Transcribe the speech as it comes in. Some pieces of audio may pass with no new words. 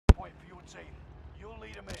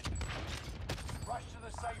lead them in. Rush to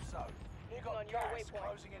the safe zone. You got gas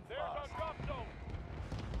closing in fast.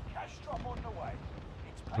 Cash drop on the way.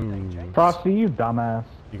 It's payday, gents. Frosty, you dumbass.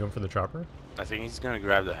 You going for the chopper? I think he's gonna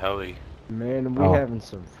grab the heli. Man, we having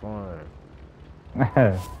some fun.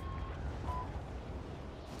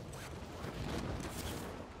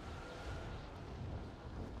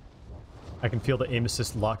 I can feel the aim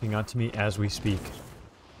assist locking onto me as we speak.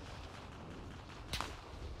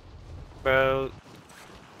 Bro.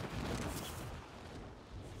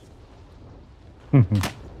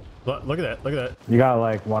 Look at that, look at that. You got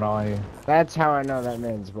like one on you. That's how I know that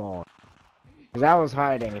man's balling. Cause I was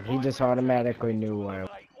hiding and he just automatically knew where.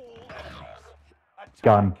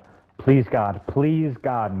 Gun. Please God. Please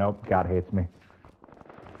God. Nope. God hates me.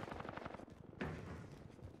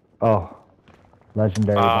 Oh.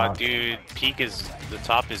 Legendary box. Dude, peak is... The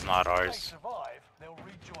top is not ours. Oh,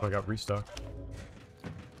 I got restock.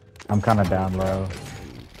 I'm kind of down low.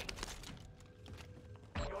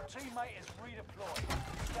 Your teammate is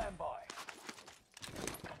redeployed. Stand by.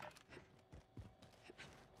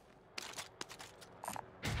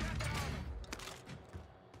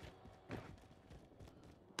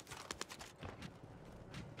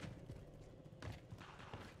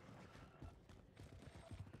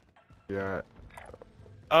 Yeah.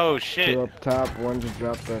 Oh shit. Two up top, one just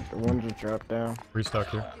dropped that, one just dropped down. Restock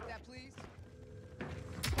here.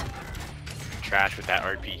 Trash with that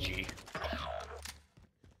RPG.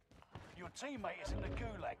 Your teammate is in the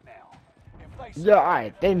gulag now. If they Yeah,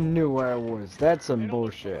 alright, they knew where I was. That's some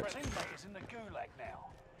bullshit. Your teammate is in the gulag now.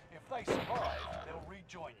 If they survive, they'll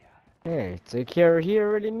rejoin you. Hey, take care. He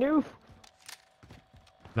already knew.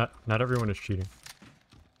 Not everyone is cheating.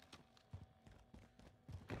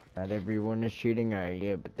 Not everyone is cheating. Alright,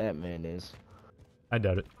 yeah, but that man is. I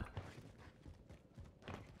doubt it.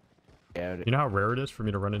 Doubt it. You know how rare it is for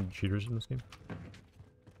me to run into cheaters in this game?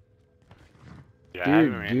 Yeah,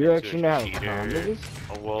 Dude, do you actually know how common it is?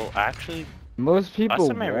 Oh, well, actually, Most people last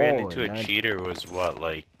time I ran wall into a and cheater was what,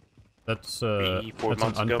 like... That's 4 that's an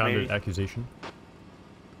months ago, unfounded maybe? accusation.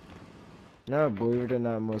 No, believe it or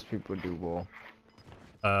not, most people do wall.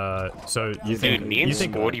 So you think me and you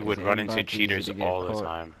think Sporty would run into Inbox easy cheaters to get all the caught.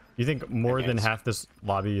 time. you think more than Yes. half this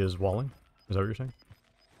lobby is walling? Is that what you're saying?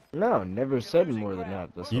 No, never said more than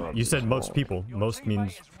half the You said most people. Most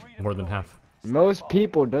means more than half. Most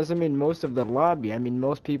people doesn't mean most of the lobby. I mean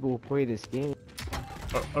most people who play this game.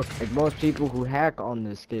 Oh, okay. Like most people who hack on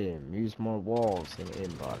this game use more walls than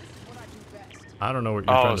aimbot. I don't know what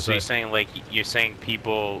you're trying Oh, to so say. you're saying like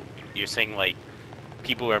people like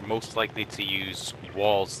people are most likely to use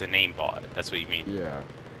walls than aimbot. That's what you mean. Yeah.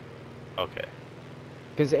 Okay.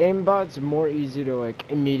 Because aimbot's more easy to like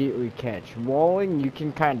immediately catch. Walling you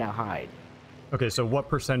can kind of hide. Okay, so what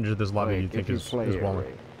percentage of this lobby do you Like, think if you is play it walling?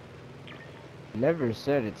 right. Never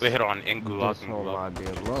said it's We hit on in Gulag this and whole Gulag. lobby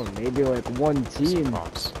alone. Maybe like one team,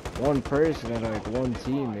 Prompts. one person and like one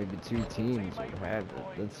team, maybe two teams would have it.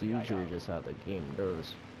 That's usually just how the game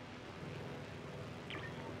goes.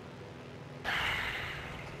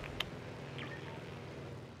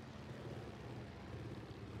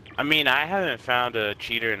 I mean, I haven't found a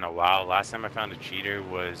cheater in a while. Last time I found a cheater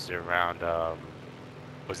was around,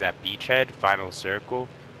 was that Beachhead, Final Circle.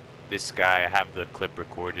 This guy, I have the clip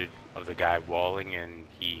recorded of the guy walling, and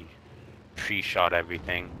he tree-shot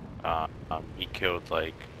everything. He killed,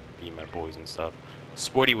 like, me and my boys and stuff.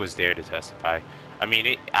 Sporty was there to testify. I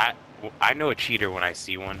mean, I know a cheater when I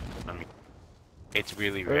see one. I mean, it's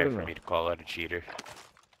really rare for me to call out a cheater.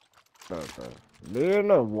 Okay. Yeah,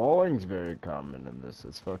 no, walling's very common in this.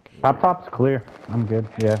 It's fucking. Top's clear. I'm good.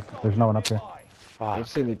 Yeah, there's no one up here. I've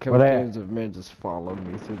seen a couple Where they games of men just follow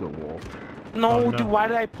me through the wall. No, Oh, no. dude, why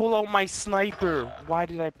did I pull out my sniper? Why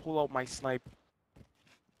did I pull out my sniper?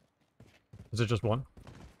 Is it just one?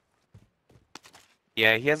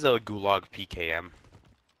 Yeah, he has a Gulag PKM.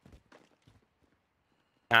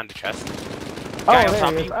 On the chest. Guy on there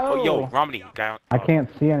top he of is. you. Oh, yo, Oh. Romney. Guy on, I can't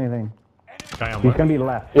see anything. Guy on He's left. gonna be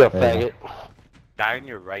left. You're a There you faggot. guy on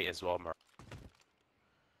your right as well, Mar.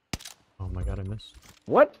 Oh my god, I missed.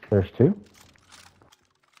 What? go. There's two.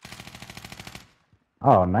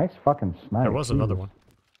 Oh, nice fucking snipe. There was another Jesus.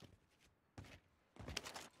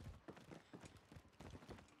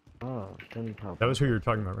 one. Oh, didn't pop That was who you were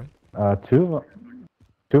talking about, right? Two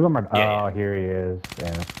of them are. Yeah, Oh, here he is.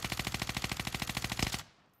 Yeah.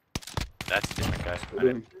 That's a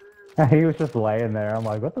different guy. He was just laying there. I'm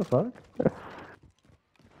like, what the fuck?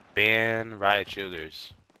 Ban riot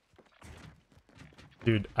shielders.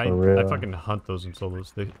 Dude, I For real. fucking hunt those in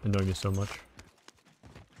solos. They annoy me so much.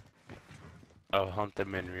 I'll hunt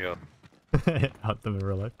them in real. Hunt them in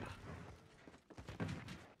real life.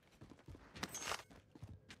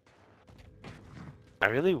 I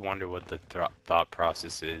really wonder what the thought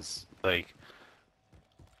process is. Like,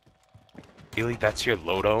 really, that's your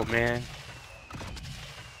loadout, man?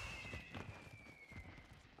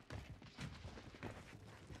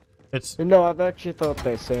 It's You know, I've actually thought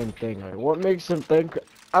that same thing. Like, what makes them think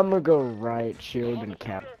I'm gonna go riot shield and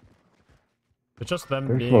cap? it's just them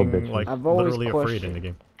There's little being bitches. like I've always literally afraid in the questioned.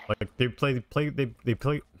 game. Like they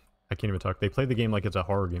play. I can't even talk. They play the game like it's a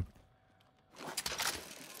horror game.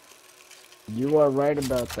 You are right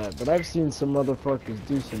about that, but I've seen some motherfuckers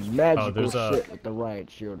do some magical there's a- shit with the riot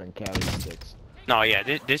shield and carry sticks. No,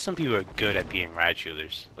 yeah, there's some people who are good at being riot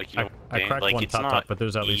shooters. Like, you know, I cracked like one it's top, not but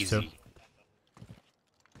there's at least two. easy.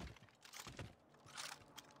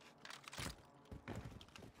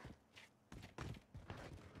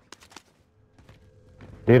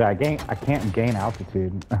 Dude, I can't gain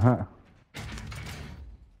altitude.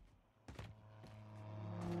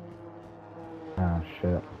 Oh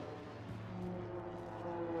shit.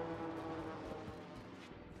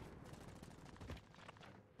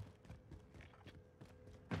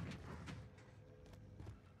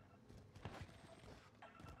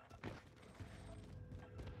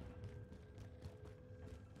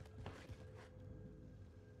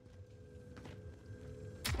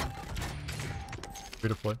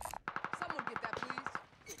 Redeploy. Someone get that,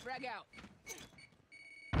 please. Frag out.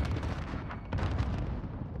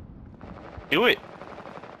 Do it.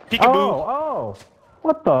 Peekaboo. Oh!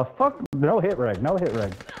 What the fuck? No hit reg, no hit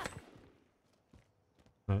reg.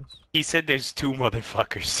 Nice. He said there's two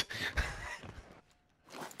motherfuckers.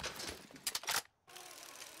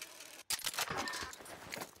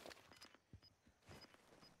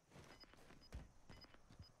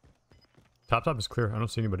 Top is clear. I don't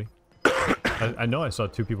see anybody. I know I saw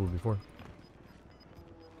two people before.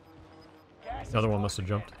 The other one must have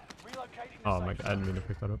jumped. Oh my god, I didn't mean to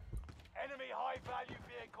pick that up. Enemy high value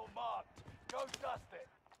vehicle marked. Go dust it.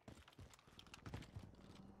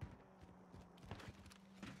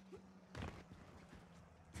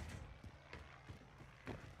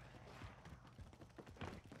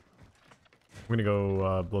 I'm gonna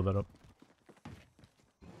go blow that up.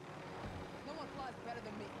 No one flies better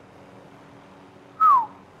than me.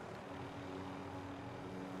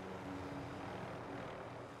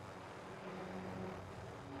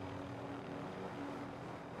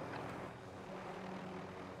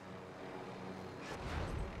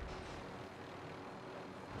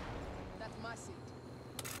 That's my seat.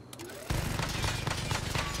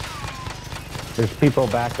 There's people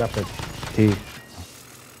back up at T.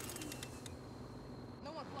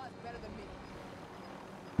 No one flies better than me.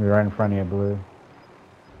 You're right in front of you, Blue.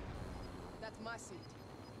 That's my seat.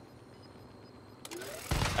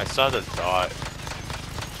 I saw the dot.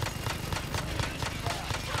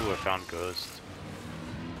 Ooh, I found Ghost.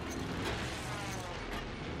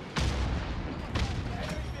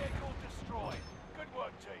 Enemy vehicle destroyed. Good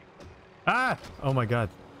work, team. Ah! Oh my god.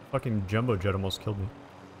 Fucking jumbo jet almost killed me.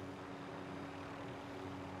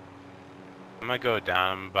 I'm gonna go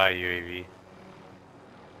down by UAV.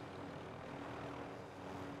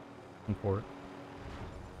 I'm for it.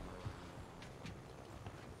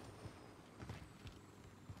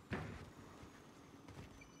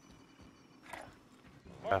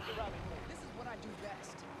 Ugh. This is what I do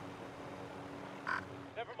best.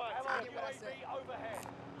 Never mind. Allied UAV overhead.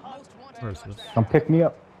 Most wanted Where is this? contract. Come pick me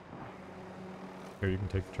up. Here, you can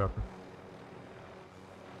take the chopper.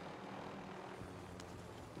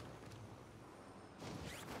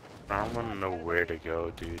 I don't wanna know where to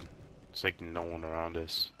go, dude. It's like no one around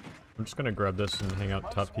us. I'm just gonna grab this and hang out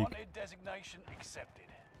Most top peak. wanted designation accepted.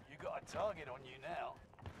 You got a target on you now.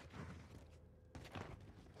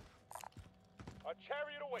 A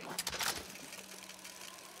chariot awaits.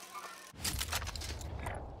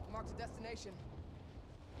 Marks a destination.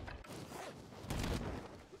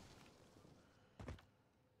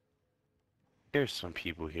 There's some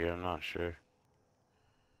people here, I'm not sure.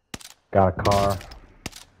 Got a car.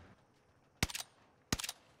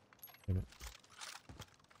 Damn it.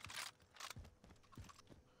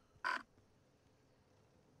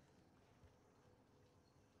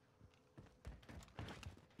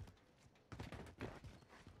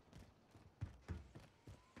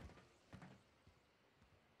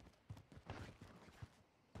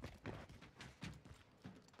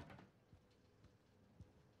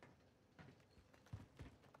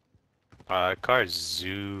 Car's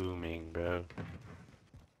zooming, bro.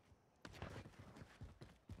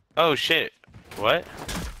 Oh shit. What?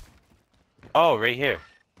 Oh, right here.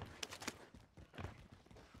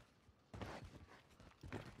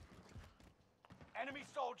 Enemy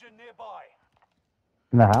soldier nearby.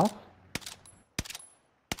 In the house?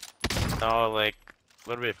 No, like a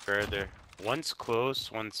little bit further. One's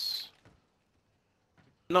close, one's...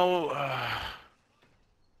 No,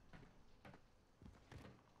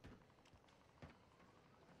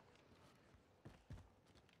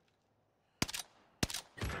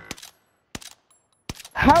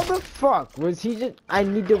 How the fuck was he just? I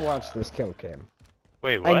need to watch this kill cam.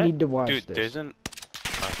 Wait, what? I need to watch Dude, this. there's an...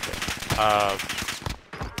 Okay.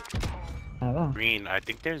 Green, I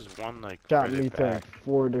think there's one, like, Shot further me back. through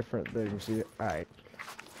 4 different things. Alright.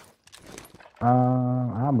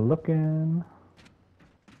 I'm looking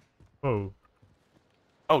Whoa.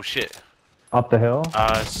 Oh, shit. up the hill.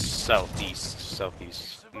 Southeast.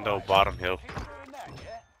 No, bottom hill. Keep doing that,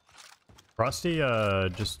 yeah? Frosty,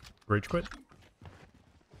 just rage quit?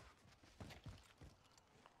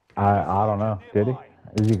 I don't know. Did he?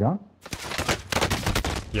 Is he gone?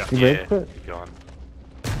 Yeah. He Yeah, rage quit? keep going.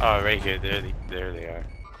 Oh, right here. There they are.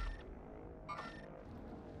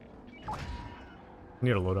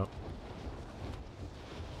 Need to load up.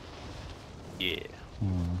 Yeah.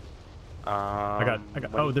 I got.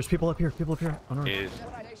 Oh, there's people up here. People up here. Oh, no. Is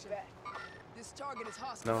Detonation. This target is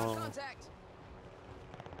hostile. No. Contact.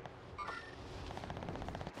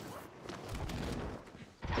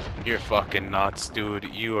 You're fucking nuts, dude.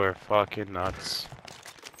 You are fucking nuts.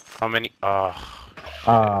 How many?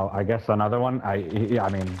 I guess another one. Yeah, I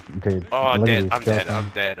mean, dude. Oh, look at dead. these I'm kill dead. cams. I'm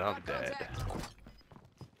dead. I'm dead.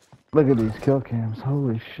 Look at these kill cams.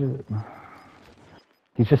 Holy shit.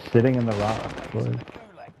 He's just sitting in the rock. Boy.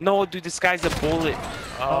 No, dude, this guy's a bullet.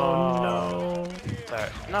 Oh, no. Sorry.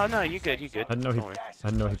 No, you good. You good. I didn't know he. Don't worry. I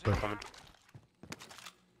didn't know he pushed. Coming.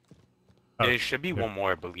 Oh, There should be there. one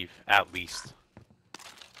more, I believe, at least.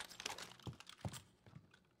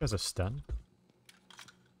 There's a stun.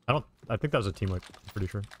 I think that was a team wipe. I'm pretty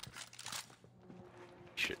sure.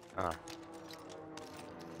 Shit.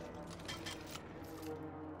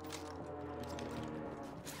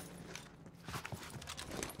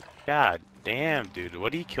 God damn, dude.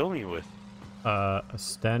 What did he kill me with? A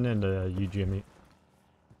stun and a UGME.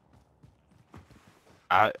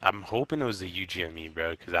 I'm hoping it was a UGME,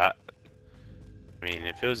 bro, because I mean,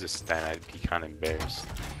 if it was a stun, I'd be kind of embarrassed.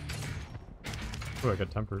 Oh, I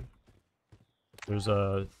got tempered. There's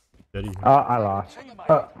a Daddy here. I lost. Teammate is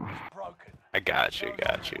broken. I got you.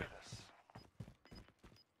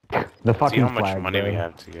 The See fucking how much flag, money we bro.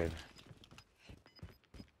 have together.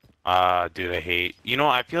 Dude, I hate. You know,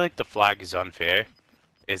 I feel like the flag is unfair.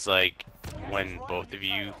 It's like when both of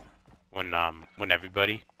you, when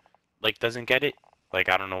everybody, like, doesn't get it. Like,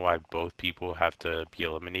 I don't know why both people have to be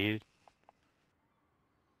eliminated.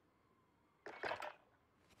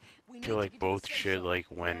 I feel like both should, like,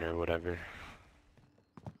 win or whatever.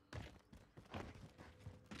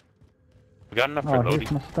 We got enough for Oh, loading.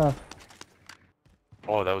 here's my stuff.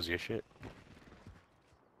 Oh, that was your shit?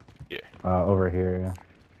 Yeah. Over here, yeah.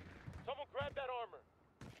 Someone grab that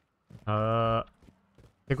armor. I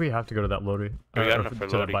think we have to go to that loading. We got or enough for to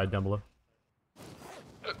that loading. buy down below.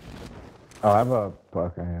 Oh, I have a...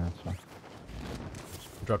 Okay, yeah, that's fine.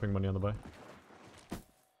 Dropping money on the buy.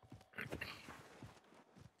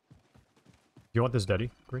 You want this Daddy,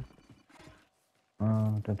 Green?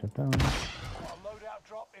 Dun, dun, dun. Got a loadout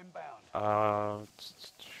drop inbound.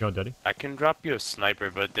 You want Daddy? I can drop you a sniper,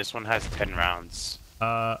 but this one has 10 rounds.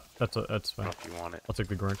 That's I don't fine. know if you want it. I'll take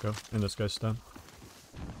the Gorenko and this guy's stun.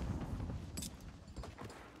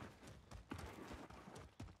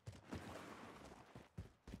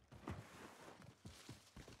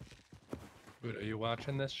 Dude, are you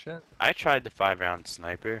watching this shit? I tried the 5-round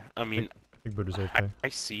sniper. I mean, I think Buddha's okay. I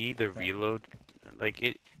see the reload, like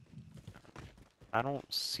it. I don't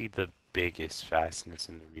see the biggest fastness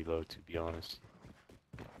in the reload, to be honest.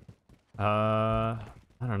 I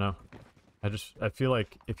don't know. I feel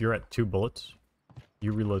like if you're at 2 bullets,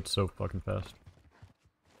 you reload so fucking fast.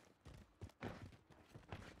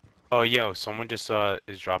 Oh, yo, someone just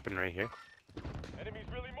is dropping right here. Enemies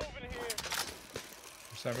really moving here.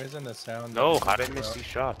 For some reason, the sound. No, of how did I miss your- these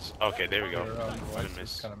shots? Okay, there we go. your, I voice didn't is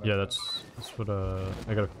miss. kinda Yeah, messed up. that's what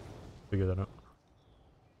I gotta figure that out.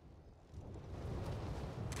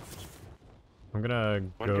 I'm gonna go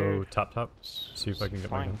Wonder- top, see if I can get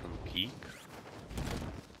my Flying gun. from peak.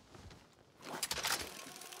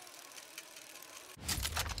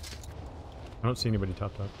 I don't see anybody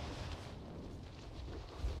top.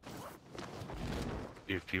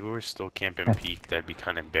 Dude, if people were still camping peak, that'd be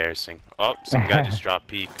kind of embarrassing. Oh, some guy just dropped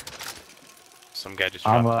peak. Some guy just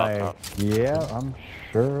I'm dropped like, top. yeah, I'm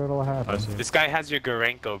sure it'll I happen. see. This guy has your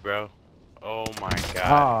Gorenko, bro. Oh my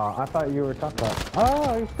god. Oh, I thought you were top.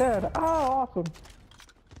 Oh, he's dead. Oh, awesome.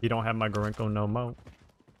 You don't have my Gorenko no more.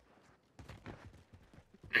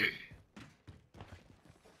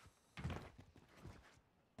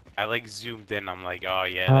 I like zoomed in. I'm like, oh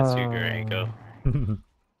yeah, that's Ugarenko.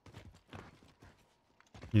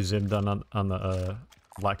 You zoomed on the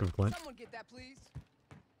lack of glint. Someone get that, please.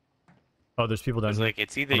 Oh, there's people down It's here. like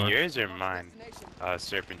it's either On our- yours or mine.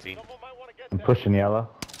 Serpentine. I'm pushing yellow.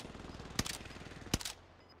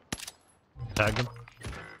 Tag them.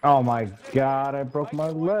 Oh my god, I broke my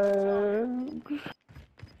leg.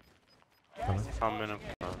 Gas is Coming closing up.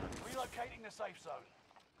 in. Relocating the safe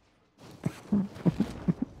zone.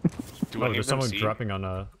 Do Oh, any there's of them someone see? dropping on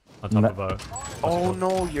top No. of Oh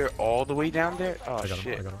no, you're all the way down there? Oh I got him.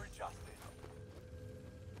 shit. I got him.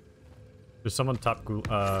 There's someone top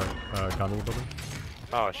gondola building.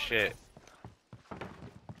 Oh shit.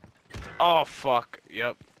 Oh fuck.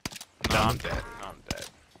 Yep. No, I'm dead. No, I'm dead.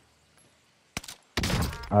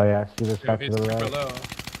 Oh yeah, I see this guy Yo, to he's the super right. low.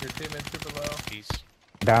 Your teammate's super low. He's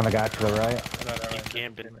Down the guy to the right. No, no, no, He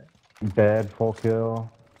can't be- Dead, full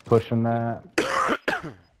kill. Pushing that.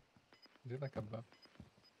 Is it like a buff?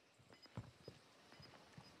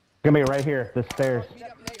 Gonna be right here, the stairs. Meet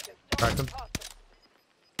up nation. Cracked him.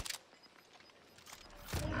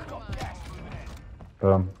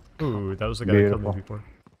 Boom. Ooh, that was the guy that killed Beautiful. me before.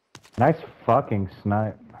 Nice fucking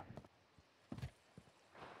snipe.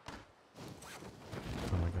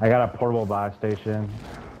 Oh my god. I got a portable buy station.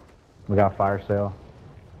 We got fire sale.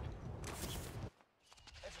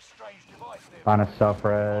 There's a strange device there. Find a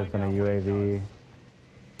self-res and a UAV.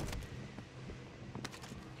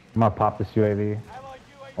 I'm gonna pop this UAV. Allied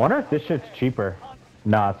I wonder if this shit's cheaper.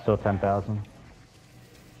 Nah, it's still 10,000. I'm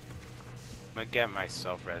gonna get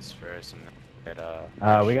myself res first and then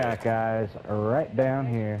get We got guys right down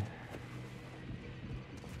here.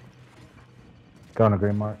 Going to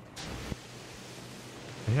green mark.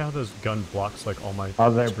 Yeah, those gun blocks like all my.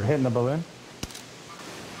 Oh, they're hitting the balloon?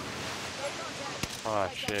 Oh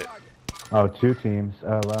shit. Oh, two teams.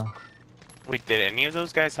 Oh, well. Wait, did any of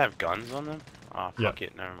those guys have guns on them? Oh Yeah. fuck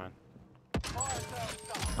it, never mind.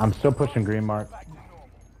 I'm still pushing green mark.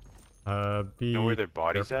 Be. You know where their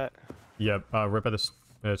bodies at? Yeah, right by this.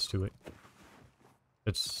 It's too late.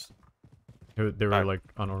 It's. They were like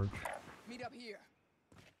on orange. Meet up here.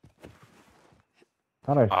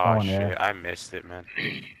 Thought I saw Oh one shit, there. I missed it, man.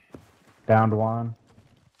 Downed one.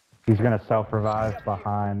 He's gonna self-revive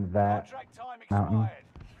behind that. Contract time Mountain. expired.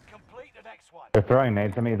 Complete the next one. They're throwing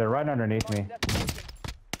nades at me. They're right underneath me.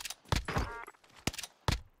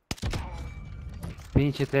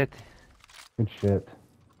 Good shit.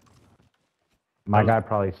 My guy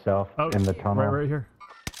probably self Oh, in the tunnel. right here.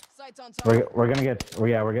 Sights on target. We're gonna get.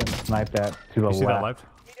 Yeah, we're getting sniped at to the You see that left. left?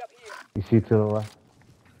 Meet up here. You see to the left.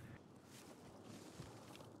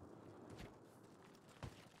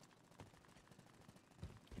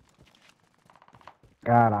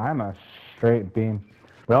 God, I'm a straight beam.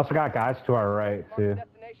 We also got guys to our right too.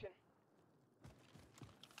 Destination.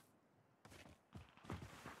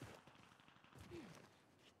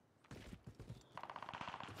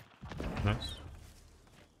 Nice.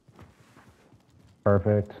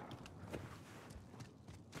 Perfect.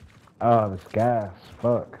 Oh, this gas.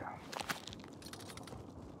 Fuck.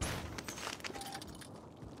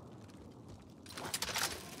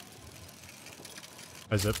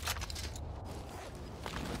 I zipped.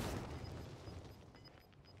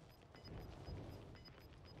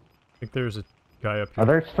 I think there's a guy up here. Are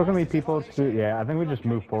there still gonna be people to? Yeah, I think we just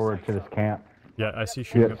move forward to this camp. Yeah, I see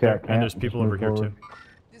shooting Yeah, up there. camp. And there's Just people move over here forward. too.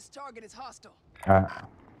 This target is hostile. Alright.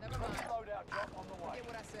 Never mind. Loadout drop on the way. Get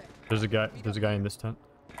what I said. There's a guy in this tent.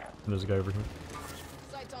 And there's a guy over here.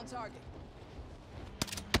 Sights on target.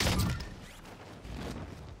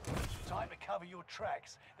 Time to cover your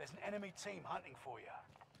tracks. There's an enemy team hunting for you.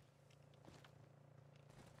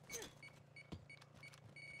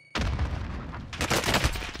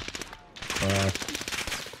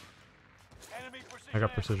 Enemy precision I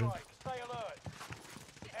got precision. airstrike. Stay alert.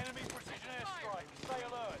 Enemy precision airstrike. Stay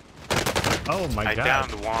alert. Oh my I god.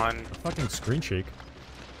 downed one. Fucking screen shake.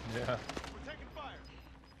 Yeah. We're taking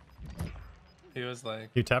fire. He was like,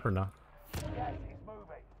 You tap or not? Gas is moving.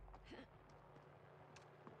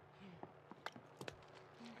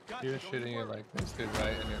 he was shooting you like basically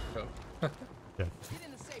right in your coat. Yeah. Get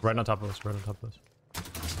in the safe Right on top of us, right on top of us.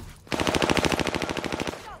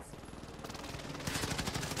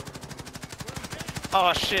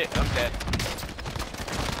 Oh shit, I'm dead.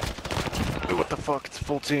 Dude, what the fuck? It's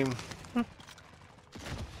full team.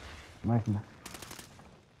 Mike.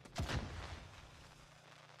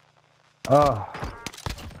 Oh,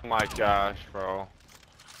 Oh my gosh, bro.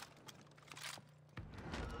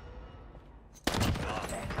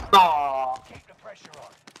 Keep the pressure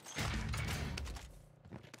on.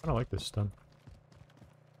 I don't like this stun.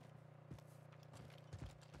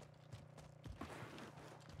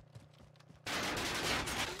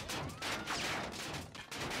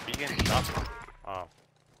 You getting shot? Oh.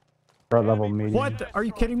 Threat level medium. What? Are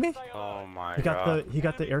you kidding me? Oh my He got god.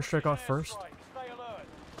 the airstrike off first. Stay alert.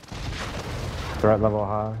 Threat level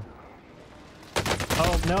high.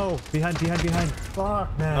 Oh no! Behind.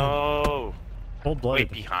 Fuck, man. No. Cold blooded.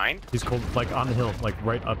 Wait, behind? He's cold, like on the hill, like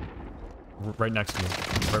right up, right next to me,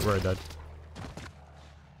 right where I died.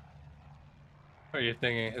 Are you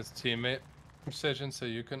thinking his teammate precision so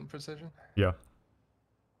you couldn't precision? Yeah.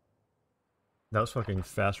 That was fucking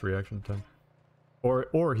fast reaction time.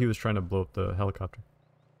 Or he was trying to blow up the helicopter.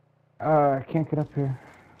 I can't get up here.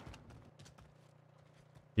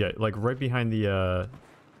 Yeah, like right behind the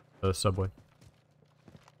subway. Is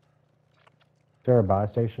there a buy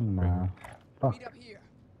station? Nah. Fuck. Meet up here.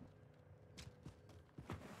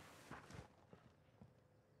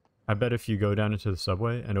 I bet if you go down into the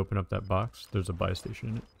subway and open up that box, there's a buy station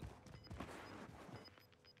in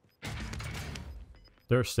it.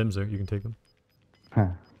 There are stims there, you can take them. Huh.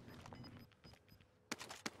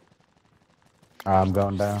 I'm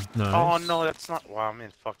going down. Nice. Oh no, that's not. Wow, I'm a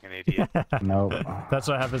fucking idiot. Nope. That's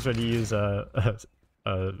what happens when you use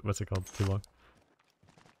what's it called? Too long.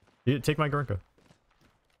 You take my Gurkha.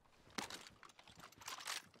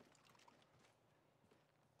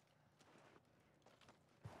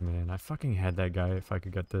 Man, I fucking had that guy if I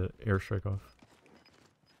could get the airstrike off.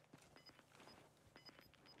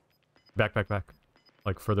 Back.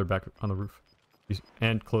 Like further back on the roof.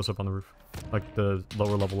 And close up on the roof. Like the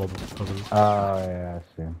lower level of the roof. Oh, yeah, I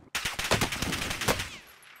see.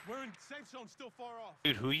 We're in safe zone, still far off.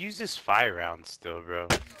 Dude, who uses fire rounds still, bro?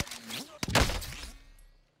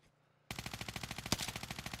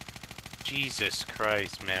 Jesus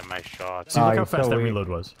Christ, man, my shots. See, look how you're fast so that weak. reload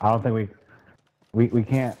was. I don't think we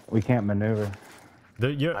can't maneuver. The,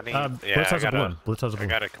 I need, Blitz has a balloon. Blitz has a I balloon.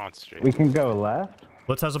 gotta concentrate. We can go left.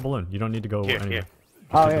 Blitz has a balloon. You don't need to go Here, anywhere. here.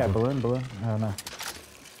 Oh yeah, balloon. I don't know.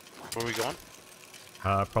 Where are we going?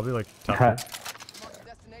 Probably like top. Mark the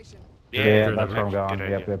destination. Yeah, good that's idea. where I'm going.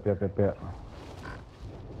 Good idea. Yep.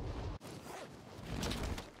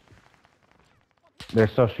 They're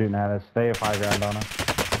still shooting at us. They have high ground on us.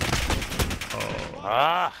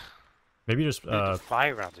 Ah! Maybe just Dude, the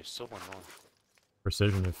fire rounds are so annoying.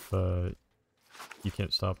 precision if you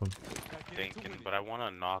can't stop them. Thinking, but I want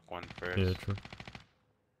to knock one first. Yeah, true.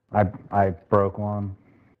 I broke one.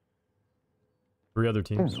 3 other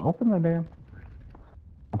teams. Dude, open the damn.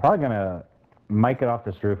 I'm probably gonna mic it off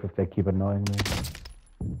this roof if they keep annoying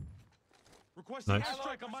me. Requesting Nice.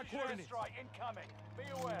 airstrike on my coordinates. Airstrike incoming. Be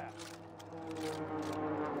aware.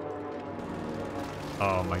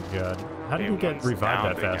 Oh my god. How did Okay, you get one's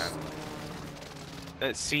revived that down fast?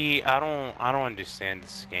 again. See, I don't understand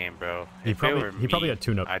this game, bro. He If it probably were he probably me, had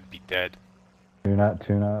tune-up. I'd be dead. Tune up,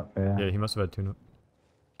 yeah. Yeah, he must have had tune-up.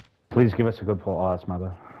 Please give us a good pull. Oh, that's my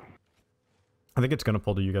bad. I think it's gonna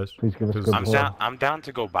pull to you guys. Please give us a 'Cause good I'm pull. down. I'm down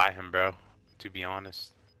to go buy him, bro. To be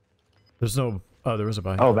honest. There's no. Oh, there is a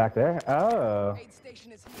buy. Oh, back there? Oh. Aid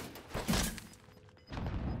station is here.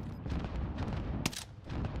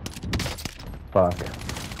 Fuck.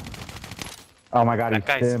 Oh my god, That he's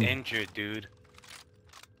guy's stim. injured, dude.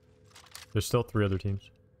 There's still 3 other teams.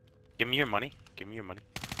 Give me your money. Give me your money.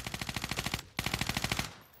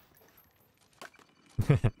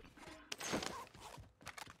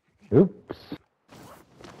 Oops.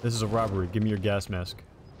 This is a robbery. Give me your gas mask.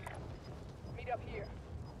 Meet up here.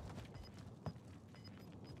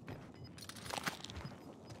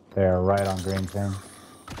 They're right on green thing.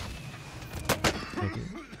 Thank you.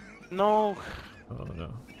 No. Oh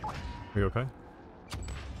no. Are you okay?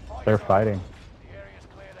 They're fighting. The area's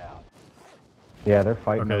cleared out. Yeah, they're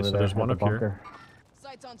fighting Okay, over so there. there's at one the up here. bunker.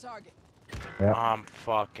 Sights on target. Yep. I'm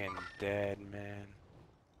fucking dead, man.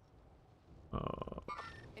 Oh.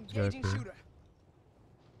 Engaging clear. shooter.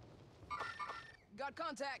 Got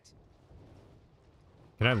contact.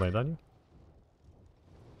 Can I land on you?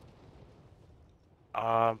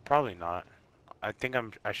 Probably not. I think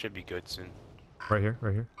I should be good soon. Right here.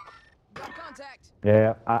 Right here. Got contact.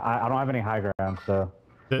 Yeah. I don't have any high ground, so.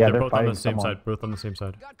 They're, Yeah, they're they're both on the fighting same someone. side. Both on the same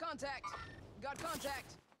side. Got contact. Got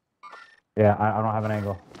contact. Yeah, I don't have an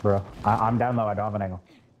angle, bro. I'm down low. I don't have an angle.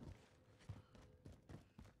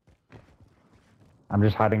 I'm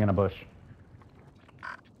just hiding in a bush.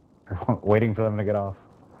 Waiting for them to get off.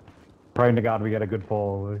 Praying to God we get a good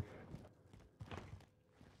pull.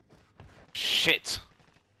 Shit.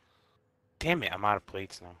 Damn it, I'm out of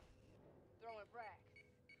plates now. Throwing frack.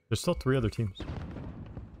 There's still 3 other teams.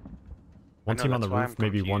 One know, team on the that's why roof, I'm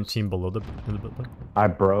maybe one confused. team below the in the building. I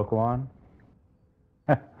broke one.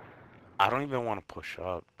 I don't even want to push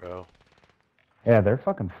up, bro. Yeah, they're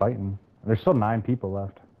fucking fighting. There's still 9 people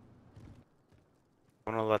left.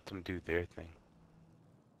 I want to let them do their thing.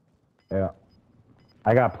 Yeah.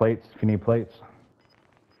 I got plates if you need plates.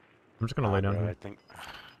 I'm just gonna lay down bro, here. I think.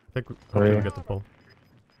 Hopefully we Three. get the pull.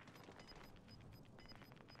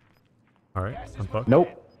 Alright, I'm fucked. Nope.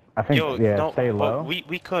 I think, Yo, yeah, no, stay but low. we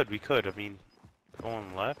could. I mean,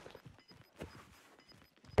 going left.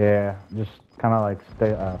 Yeah, just kind of like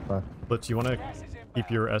stay, fuck. Blitz, you wanna keep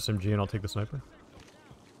your SMG and I'll take the sniper?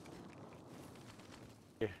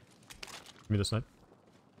 Yeah. Give me the snipe.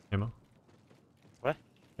 Ammo. What?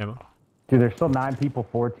 Ammo. Dude, there's still 9 people,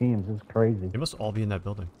 4 teams. This is crazy. They must all be in that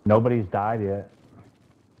building. Nobody's died yet.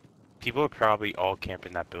 People are probably all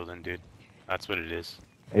camping that building, dude. That's what it is.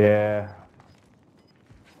 Yeah.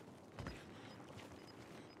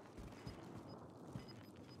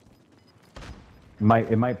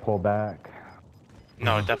 It might pull back.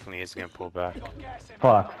 No, it definitely is gonna pull back.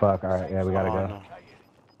 Fuck. Alright, yeah, we gotta Oh, go. no.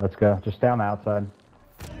 Let's go. Just stay on the outside.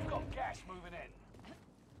 You've got gas moving in.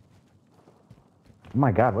 Oh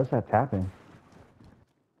my god, what's that tapping?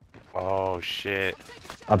 Oh shit.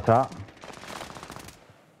 Up top.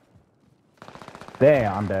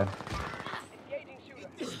 Damn, I'm dead.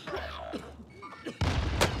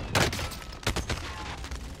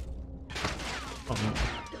 Oh, no.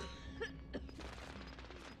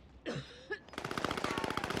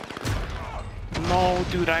 No,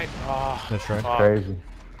 dude, oh, That's right. fuck. Crazy.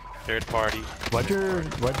 Third party. Why'd your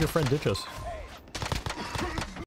friend ditch us?